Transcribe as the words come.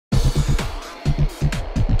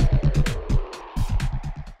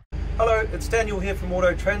It's Daniel here from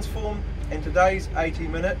Auto Transform, and today's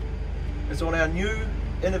 80-minute is on our new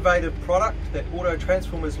innovative product that Auto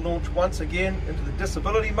Transform has launched once again into the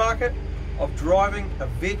disability market of driving a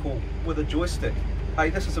vehicle with a joystick. Hey,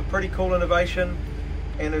 this is a pretty cool innovation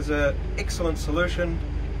and is an excellent solution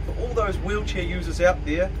for all those wheelchair users out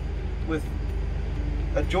there with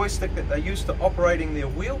a joystick that they're used to operating their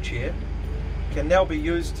wheelchair can now be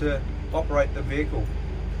used to operate the vehicle.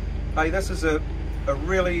 Hey, this is a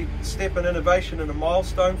really step in innovation and a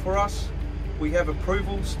milestone for us. We have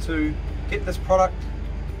approvals to get this product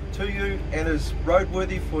to you and is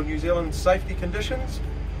roadworthy for New Zealand's safety conditions.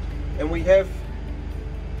 And we have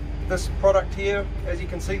this product here. As you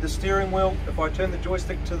can see, the steering wheel, if I turn the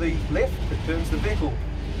joystick to the left, it turns the vehicle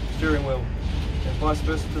steering wheel, and vice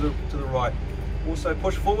versa to the right. Also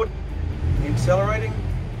push forward, the accelerating,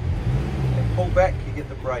 and pull back, you get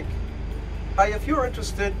the brake. Hey, if you're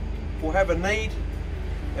interested or have a need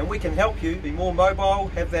and we can help you be more mobile,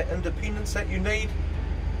 have that independence that you need,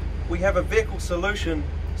 we have a vehicle solution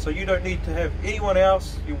so you don't need to have anyone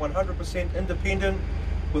else. You're 100% independent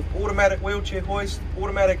with automatic wheelchair hoist,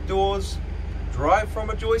 automatic doors, drive from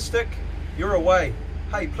a joystick, you're away.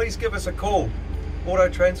 Hey, please give us a call,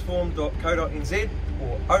 autotransform.co.nz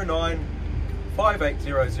or 09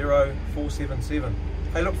 5800 477.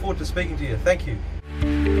 Hey, look forward to speaking to you. Thank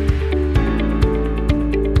you.